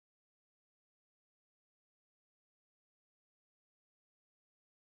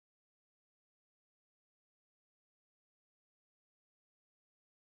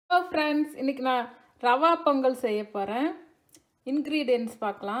Hello friends, இன்னைக்கு நான் ரவா பொங்கல் செய்ய போறேன். இன்கிரிடியன்ட்ஸ்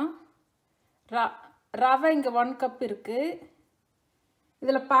பார்க்கலாம். ரவை இங்க 1 கப் இருக்கு.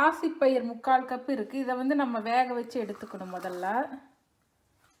 இதுல பாசிப்பயிறு 3/4 கப் இருக்கு. இத வந்து நம்ம வேக வச்சு எடுத்துக்கணும் முதல்ல.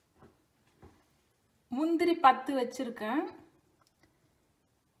 முந்திரி 10 வச்சிருக்கேன்.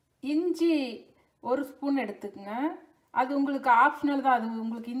 இஞ்சி 1 ஸ்பூன் எடுத்துக்கங்க. அது உங்களுக்கு ஆப்ஷனல் தான். அது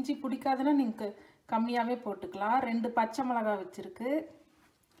உங்களுக்கு இஞ்சி பிடிக்காதுன்னா நீங்க கம்மியாவே போட்டுக்கலாம். 2 பச்சை மிளகாய் வச்சிருக்கு.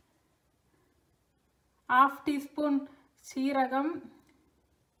 1/2 டீஸ்பூன் சீரகம்,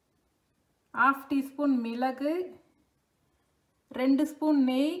 1/2 டீஸ்பூன் மிளகு, 2 ஸ்பூன்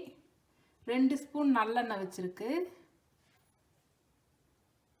நெய், 2 ஸ்பூன் நல்லெண்ணெய் வச்சிருக்கு.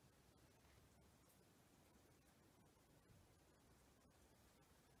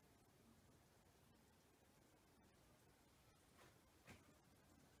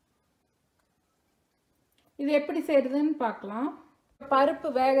 இது எப்படி செய்யறதுன்னு பார்க்கலாம். பருப்பு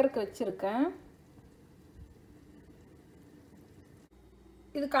வேகறதுக்கு வச்சிருக்கேன்.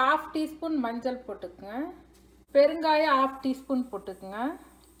 இதுக்கு 1/2 டீஸ்பூன் மஞ்சள் போட்டுக்குங்க. பெருங்காயம் 1/2 டீஸ்பூன் போட்டுக்குங்க.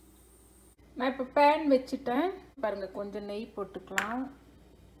 நான் இப்போ பேன் வச்சுட்டேன். பாருங்க, கொஞ்சம் நெய் போட்டுக்கலாம்,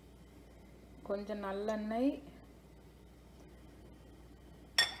 கொஞ்சம் நல்லெண்ணெய்,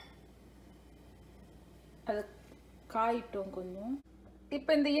 அது காயிட்டும் கொஞ்சம்.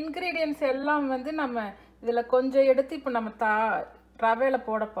 இப்போ இந்த இன்கிரீடியன்ஸ் எல்லாம் வந்து நம்ம இதில் கொஞ்சம் எடுத்து இப்போ நம்ம ரவையில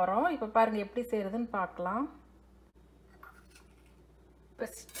போட போகிறோம். இப்போ பாருங்கள் எப்படி செய்கிறதுன்னு பார்க்கலாம்.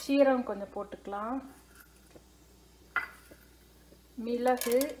 இப்போ சீரகம் கொஞ்சம் போட்டுக்கலாம்,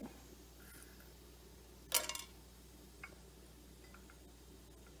 மிளகு,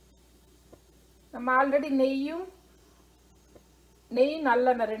 நம்ம ஆல்ரெடி நெய்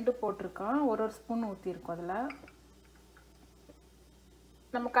நல்லெண்ணெய் 2 போட்டிருக்கோம். ஒரு ஸ்பூன் ஊற்றிருக்கோம். அதில்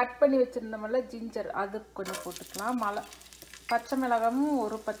நம்ம கட் பண்ணி வச்சுருந்தோம்ல ஜிஞ்சர், அது கொஞ்சம் போட்டுக்கலாம். பச்சை மிளகாயும்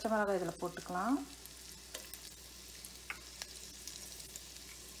 1 பச்சை மிளகாய் இதில் போட்டுக்கலாம்.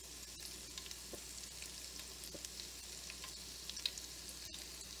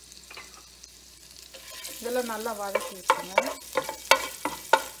 இதெல்லாம் நல்லா வதக்கி வச்சுங்க.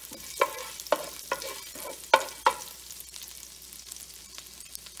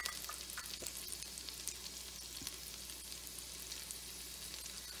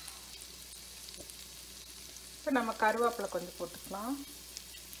 இப்போ நம்ம கருவேப்பிலை கொஞ்சம் போட்டுக்கலாம்.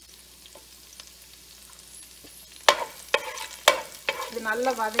 இது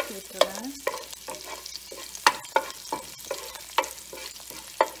நல்லா வதக்கி விட்டுருவேன்.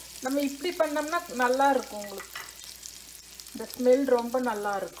 நம்ம இப்படி பண்ணோம்னா நல்லா இருக்கும். உங்களுக்கு இந்த ஸ்மெல் ரொம்ப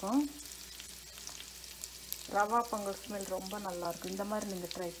நல்லா இருக்கும். ரவா பொங்கல் ஸ்மெல் ரொம்ப நல்லா இருக்கும். இந்த மாதிரி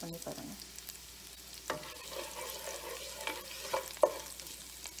நீங்கள் ட்ரை பண்ணி பாருங்க.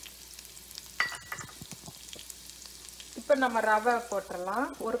 இப்போ நம்ம ரவை போட்டுடலாம்.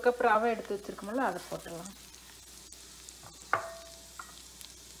 1 கப் ரவை எடுத்து வச்சிருக்கோம்ல, அதை போட்டுடலாம்.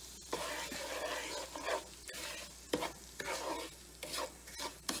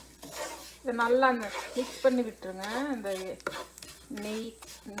 இதை நல்லா மிக்ஸ் பண்ணி விட்டுருங்க. இந்த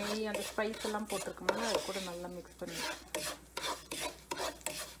நெய் அந்த ஸ்பைஸ் எல்லாம் போட்டிருக்கோம்ல, அது கூட நல்லா மிக்ஸ் பண்ணி.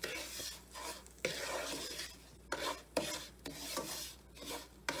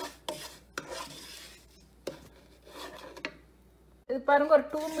 இது பாருங்க, ஒரு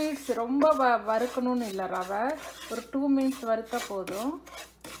 2 மினிட்ஸ், ரொம்ப வறுக்கணும்னு இல்லை. ரவை ஒரு 2 மினிட்ஸ் வறுத்தா போதும்.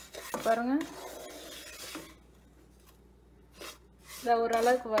 பாருங்க, இதை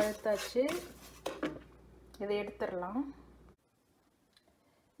ஓரளவுக்கு வறுத்தாச்சு. இதை எடுத்துடலாம்.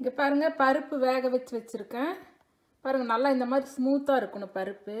 இங்கே பாருங்க, பருப்பு வேக வச்சிருக்கேன். பாருங்க, நல்லா இந்த மாதிரி ஸ்மூத்தாக இருக்கணும்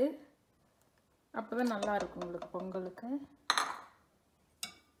பருப்பு. அப்போ தான் நல்லா இருக்கும் உங்களுக்கு பொங்கலுக்கு.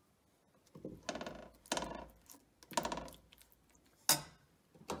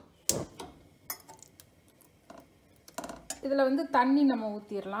 இதில் வந்து தண்ணி நம்ம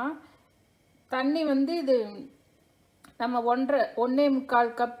ஊற்றிடலாம். தண்ணி வந்து இது நம்ம 1.25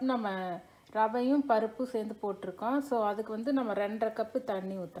 கப் நம்ம ரவையும் பருப்பும் சேர்ந்து போட்டிருக்கோம். ஸோ அதுக்கு வந்து நம்ம 2.5 கப்பு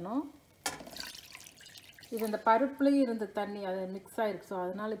தண்ணி ஊற்றணும். இது இந்த பருப்புலேயும் இருந்த தண்ணி அது மிக்ஸ் ஆகிருக்கு. ஸோ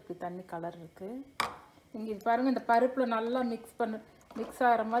அதனால் இப்படி தண்ணி கலர் இருக்குது. நீங்கள் இது பாருங்கள், இந்த பருப்பில் நல்லா மிக்ஸ்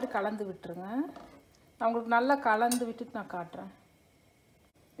ஆகிற மாதிரி கலந்து விட்டுருங்க. நான் உங்களுக்கு நல்லா கலந்து விட்டுட்டு நான் காட்டுறேன்.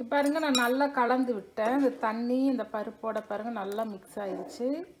 இப்போ பாருங்கள், நான் நல்லா கலந்து விட்டேன். இந்த தண்ணி இந்த பருப்போட பாருங்கள் நல்லா மிக்ஸ் ஆகிடுச்சு.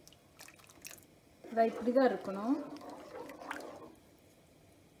 இதை இப்படி தான் இருக்கணும்.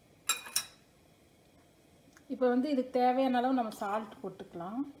 இப்போ வந்து இதுக்கு தேவையான அளவு நம்ம சால்ட்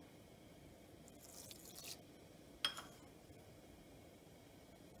போட்டுக்கலாம்.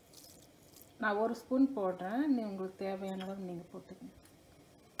 நான் 1 ஸ்பூன் போடுறேன். உங்களுக்கு தேவையான அளவு நீங்கள் போட்டுக்கணும்.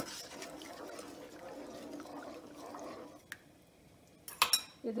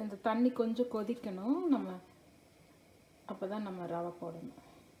 இது இந்த தண்ணி கொஞ்சம் கொதிக்கணும், நம்ம அப்போ தான் நம்ம ரவை போடணும்.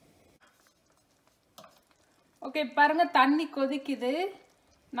 ஓகே பாருங்கள், தண்ணி கொதிக்குது.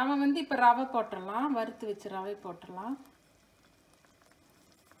 நம்ம வந்து இப்போ ரவை போட்டுடலாம், வறுத்து வச்சு ரவை போட்டுடலாம்.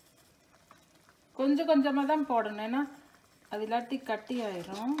 கொஞ்சம் கொஞ்சமாக தான் போடணும், ஏன்னா அது இல்லாட்டி கட்டி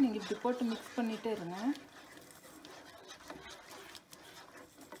ஆயிரும். நீங்கள் இப்படி போட்டு மிக்ஸ் பண்ணிகிட்டே இருங்க.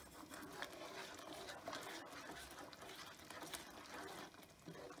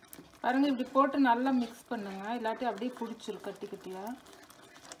 பாருங்கள், இப்படி போட்டு நல்லா மிக்ஸ் பண்ணுங்க, இல்லாட்டி அப்படியே பிடிச்சிரும் கட்டி கட்டியாக.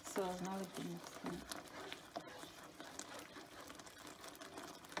 ஸோ அதனால் இப்படி மிக்ஸ் பண்ணுங்க.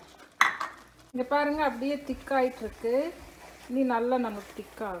 இங்கே பாருங்கள், அப்படியே திக்காயிட்ருக்கு. இனி நல்லா நமக்கு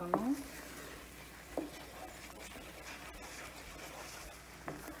திக்காகணும்.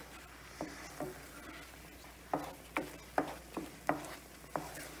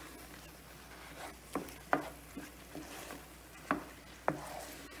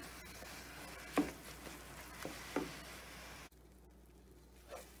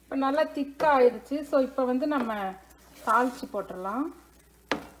 இப்போ நல்லா திக்காக ஆயிடுச்சு. ஸோ இப்போ வந்து நம்ம தாளித்து போட்டுடலாம்.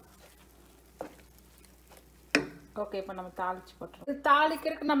 ஓகே, இப்போ நம்ம தாளித்து போட்டுடலாம். இது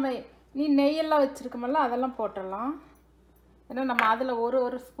தாளிக்கிறதுக்கு நம்ம நெய்யெல்லாம் வச்சுருக்கோமல்ல, அதெல்லாம் போட்டுடலாம். ஏன்னா நம்ம அதில்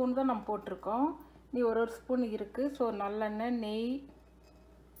ஒரு ஸ்பூன் தான் நம்ம போட்டிருக்கோம். ஒரு ஸ்பூன் இருக்குது. ஸோ நல்லெண்ணெய், நெய்,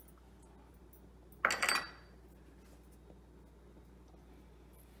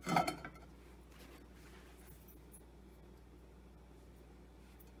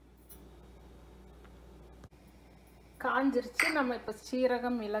 காஞ்சிருச்சு. நம்ம இப்போ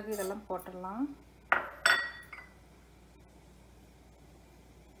சீரகம், மிளகு இதெல்லாம் போட்டுடலாம்.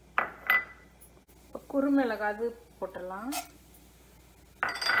 இப்போ குறுமிளகு அது போட்டுடலாம்.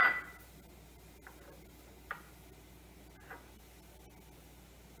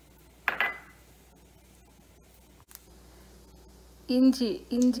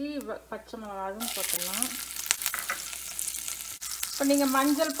 இஞ்சி பச்சை மிளகா அதுவும் போட்டுடலாம். இப்போ நீங்கள்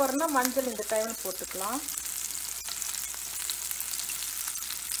மஞ்சள் போடுறனா மஞ்சள் இந்த டைமில் போட்டுக்கலாம்.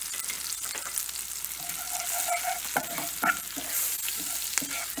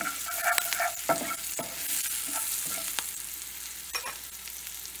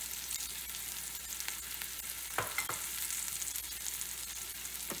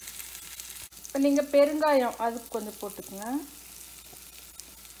 இப்போ நீங்கள் பெருங்காயம் அதுக்கு கொஞ்சம் போட்டுக்குங்க.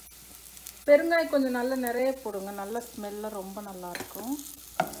 பெருங்காயம் கொஞ்சம் நல்லா நிறைய போடுங்க, நல்ல ஸ்மெல்லாம் ரொம்ப நல்லாயிருக்கும்.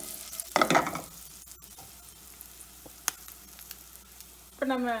 இப்போ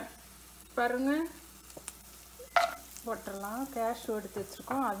நம்ம பாருங்கள் போட்டுடலாம். கேஷ்யூ எடுத்து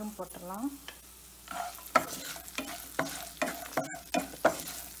வச்சுருக்கோம், அதுவும் போட்டுடலாம்.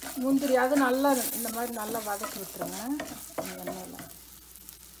 முந்திரி அது நல்லா இந்த மாதிரி நல்லா வதக்கி விட்டுருங்க எண்ணெயில்.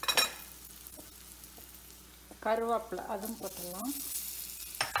 கருவேப்பிலை அதுவும் போட்டுடலாம்.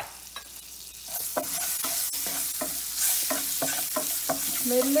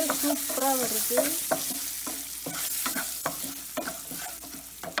 ஸ்மெல்லே சூப்பராக வருது.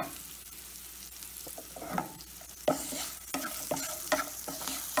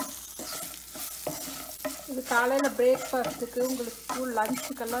 இது காலையில் பிரேக்ஃபாஸ்ட்டுக்கு, உங்களுக்கு ஸ்கூல்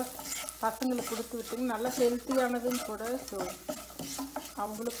லஞ்சுக்கெல்லாம் பசங்களுக்கு கொடுத்து விட்டுங்க. நல்லா ஹெல்த்தியானதும் கூட. ஸோ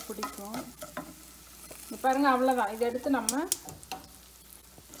அவங்களுக்கு பிடிக்கும். பாருங்கள், அவ்வளோதான். இதை எடுத்து நம்ம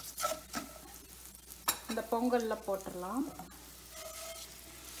இந்த பொங்கலில் போட்டுடலாம்.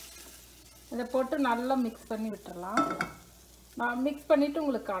 இதை போட்டு நல்லா மிக்ஸ் பண்ணி விட்டுடலாம். நான் மிக்ஸ் பண்ணிவிட்டு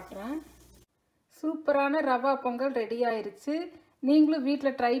உங்களுக்கு காட்டுறேன். சூப்பரான ரவா பொங்கல் ரெடி ஆயிடுச்சு. நீங்களும்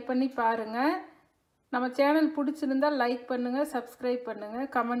வீட்டில் ட்ரை பண்ணி பாருங்கள். நம்ம சேனல் பிடிச்சிருந்தால் லைக் பண்ணுங்கள், சப்ஸ்கிரைப்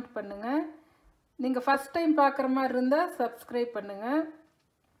பண்ணுங்கள், கமெண்ட் பண்ணுங்கள். நீங்கள் ஃபஸ்ட் டைம் பார்க்குற மாதிரி இருந்தால் சப்ஸ்கிரைப் பண்ணுங்கள்.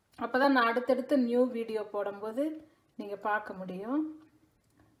 அப்போ தான் நான் அடுத்தடுத்து நியூ வீடியோ போடும்போது நீங்கள் பார்க்க முடியும்.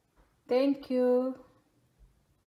 தேங்க்யூ.